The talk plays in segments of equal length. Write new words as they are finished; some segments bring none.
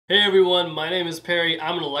Hey everyone, my name is Perry,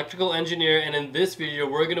 I'm an electrical engineer, and in this video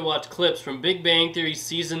we're going to watch clips from Big Bang Theory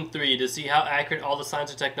Season 3 to see how accurate all the science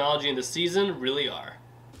and technology in the season really are.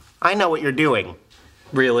 I know what you're doing.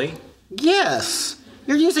 Really? Yes!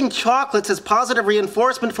 You're using chocolates as positive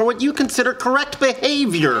reinforcement for what you consider correct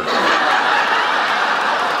behavior.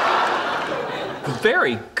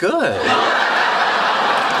 Very good.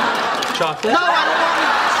 Chocolate? No, I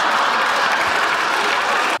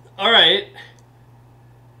don't want it! Alright.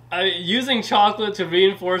 Using chocolate to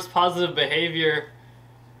reinforce positive behavior,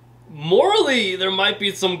 morally there might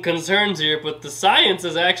be some concerns here, but the science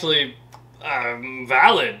is actually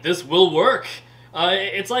valid. This will work.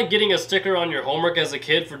 It's like getting a sticker on your homework as a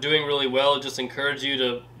kid for doing really well. It just encourages you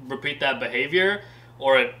to repeat that behavior.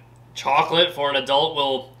 Or chocolate for an adult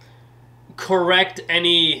will correct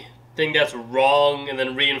anything that's wrong and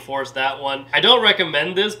then reinforce that one. I don't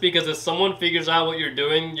recommend this because if someone figures out what you're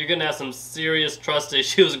doing, you're gonna have some serious trust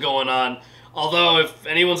issues going on. Although if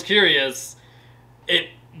anyone's curious, it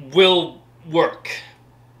will work.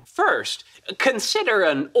 First, consider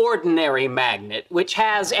an ordinary magnet, which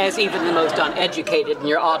has, as even the most uneducated in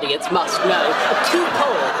your audience must know, two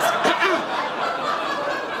poles.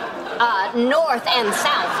 North and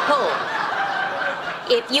South pole.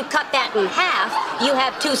 If you cut that in half, you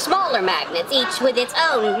have two smaller magnets, each with its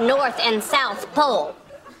own North and South pole.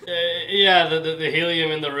 Yeah, the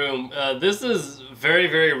helium in the room. This is very,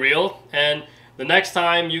 very real, and the next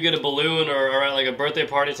time you get a balloon or at like a birthday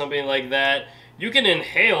party, something like that, you can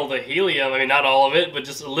inhale the helium. I mean, not all of it, but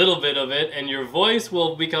just a little bit of it, and your voice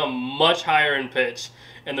will become much higher in pitch.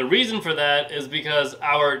 And the reason for that is because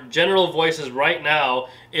our general voices right now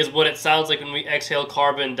is what it sounds like when we exhale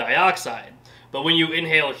carbon dioxide. But when you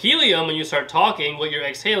inhale helium and you start talking, what you're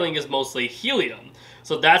exhaling is mostly helium.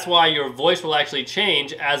 So that's why your voice will actually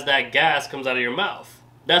change as that gas comes out of your mouth.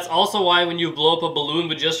 That's also why when you blow up a balloon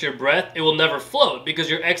with just your breath, it will never float because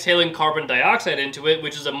you're exhaling carbon dioxide into it,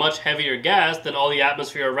 which is a much heavier gas than all the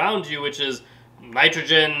atmosphere around you, which is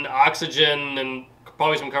nitrogen, oxygen, and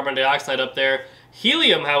probably some carbon dioxide up there.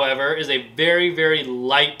 Helium, however, is a very, very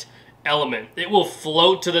light element. It will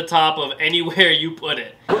float to the top of anywhere you put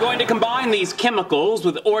it. We're going to combine these chemicals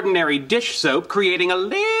with ordinary dish soap, creating a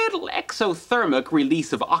little exothermic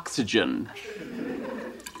release of oxygen.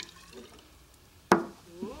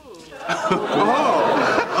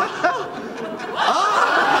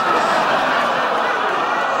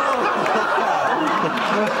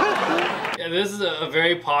 Yeah, this is a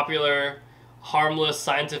very popular, harmless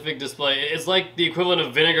scientific display. It's like the equivalent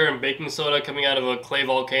of vinegar and baking soda coming out of a clay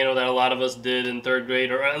volcano that a lot of us did in 3rd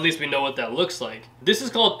grade, or at least we know what that looks like. This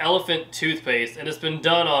is called elephant toothpaste, and it's been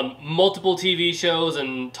done on multiple TV shows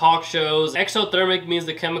and talk shows. Exothermic means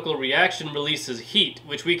the chemical reaction releases heat,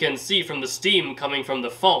 which we can see from the steam coming from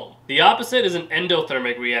the foam. The opposite is an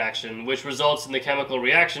endothermic reaction, which results in the chemical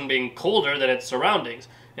reaction being colder than its surroundings.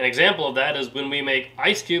 An example of that is when we make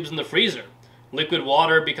ice cubes in the freezer. Liquid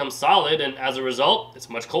water becomes solid, and as a result, it's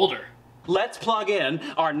much colder. Let's plug in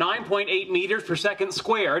our 9.8 meters per second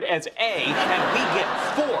squared as A, and we get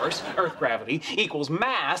force, Earth gravity, equals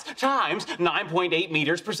mass times 9.8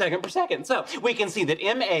 meters per second. So we can see that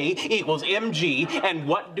MA equals MG, and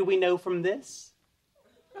what do we know from this?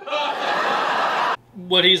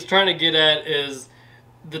 What he's trying to get at is,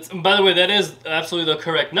 by the way, that is absolutely the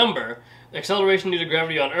correct number. The acceleration due to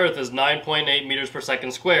gravity on Earth is 9.8 meters per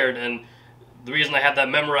second squared, and the reason I have that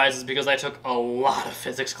memorized is because I took a lot of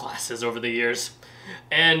physics classes over the years.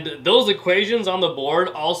 And those equations on the board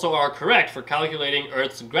also are correct for calculating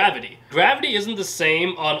Earth's gravity. Gravity isn't the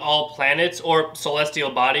same on all planets or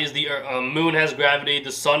celestial bodies. The moon has gravity,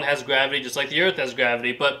 the sun has gravity, just like the Earth has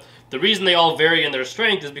gravity, but the reason they all vary in their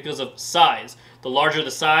strength is because of size. The larger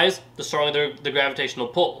the size, the stronger the gravitational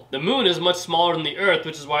pull. The moon is much smaller than the Earth,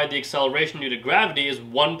 which is why the acceleration due to gravity is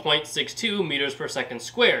 1.62 meters per second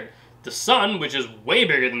squared. The sun, which is way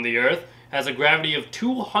bigger than the Earth, has a gravity of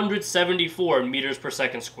 274 meters per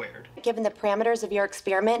second squared. Given the parameters of your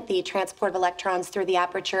experiment, the transport of electrons through the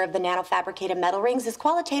aperture of the nanofabricated metal rings is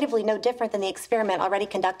qualitatively no different than the experiment already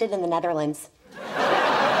conducted in the Netherlands.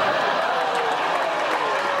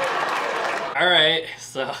 Alright,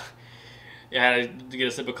 so yeah, I had to get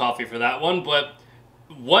a sip of coffee for that one, but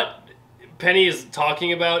what Penny is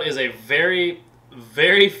talking about is a very,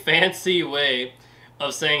 very fancy way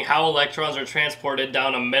of saying how electrons are transported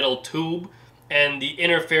down a metal tube and the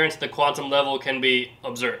interference at the quantum level can be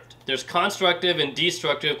observed. There's constructive and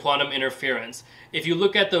destructive quantum interference. If you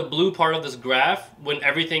look at the blue part of this graph, when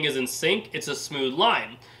everything is in sync, it's a smooth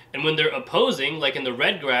line. And when they're opposing, like in the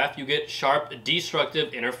red graph, you get sharp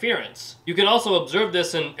destructive interference. You can also observe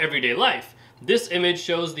this in everyday life. This image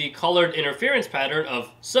shows the colored interference pattern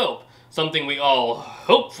of soap, something we all,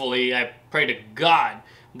 hopefully, I pray to God,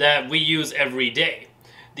 that we use every day.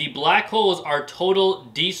 The black holes are total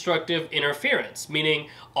destructive interference, meaning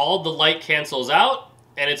all the light cancels out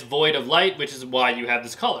and it's void of light, which is why you have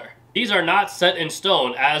this color. These are not set in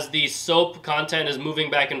stone. As the soap content is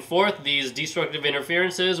moving back and forth, these destructive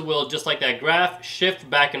interferences will, just like that graph, shift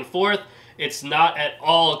back and forth. It's not at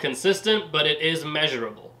all consistent, but it is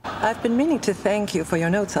measurable. I've been meaning to thank you for your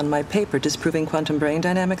notes on my paper disproving quantum brain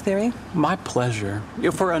dynamic theory. My pleasure.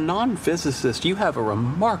 For a non-physicist, you have a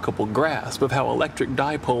remarkable grasp of how electric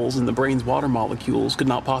dipoles in the brain's water molecules could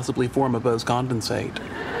not possibly form a Bose condensate.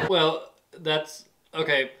 Well, that's...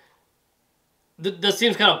 okay. That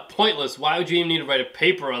seems kind of pointless. Why would you even need to write a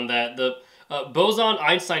paper on that? The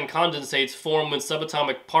boson-Einstein condensates form when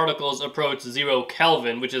subatomic particles approach 0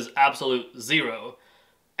 Kelvin, which is absolute zero.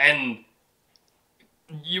 And...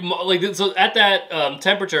 so at that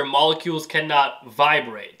temperature, molecules cannot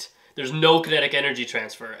vibrate. There's no kinetic energy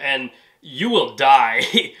transfer, and you will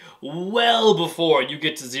die well before you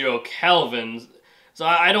get to 0 Kelvin. So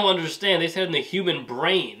I don't understand. They said in the human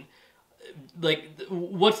brain, like,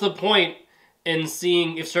 what's the point in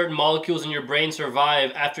seeing if certain molecules in your brain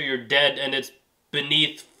survive after you're dead and it's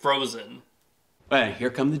beneath frozen? Hey,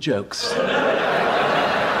 here come the jokes.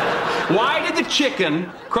 Why did the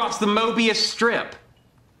chicken cross the Mobius strip?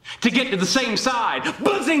 To get to the same side.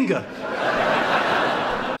 Bazinga!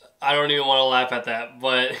 I don't even want to laugh at that,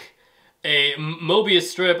 but a Mobius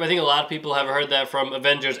strip, I think a lot of people have heard that from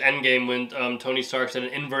Avengers Endgame when Tony Stark said an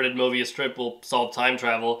inverted Mobius strip will solve time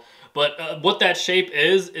travel. But what that shape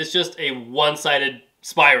is just a one-sided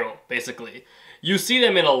spiral, basically. You see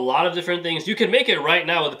them in a lot of different things. You can make it right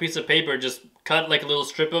now with a piece of paper, just cut like a little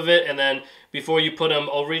strip of it, and then before you put them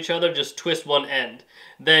over each other, just twist one end.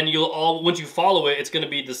 Then once you follow it, it's going to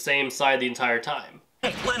be the same side the entire time.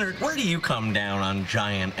 Hey, Leonard, where do you come down on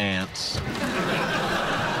giant ants?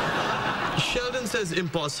 Sheldon says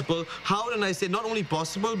impossible. Howard and I say not only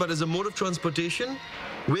possible, but as a mode of transportation,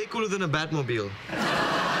 way cooler than a Batmobile.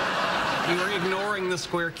 You are ignoring the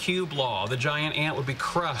square cube law. The giant ant would be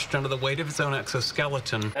crushed under the weight of its own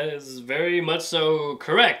exoskeleton. That is very much so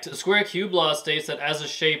correct. The square cube law states that as a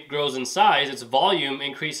shape grows in size, its volume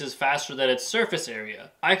increases faster than its surface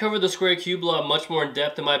area. I covered the square cube law much more in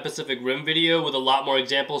depth in my Pacific Rim video with a lot more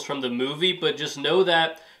examples from the movie, but just know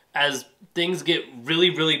that as things get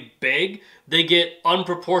really, really big, they get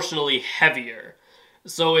unproportionally heavier.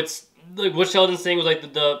 So it's like what Sheldon's saying was like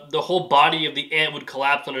the whole body of the ant would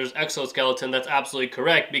collapse under his exoskeleton. That's absolutely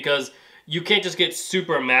correct, because you can't just get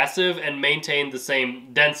super massive and maintain the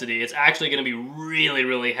same density. It's actually going to be really,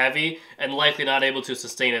 really heavy and likely not able to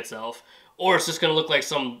sustain itself. Or it's just going to look like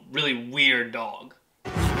some really weird dog.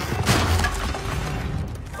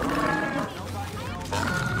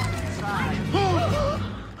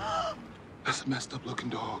 That's a messed up looking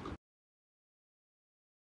dog.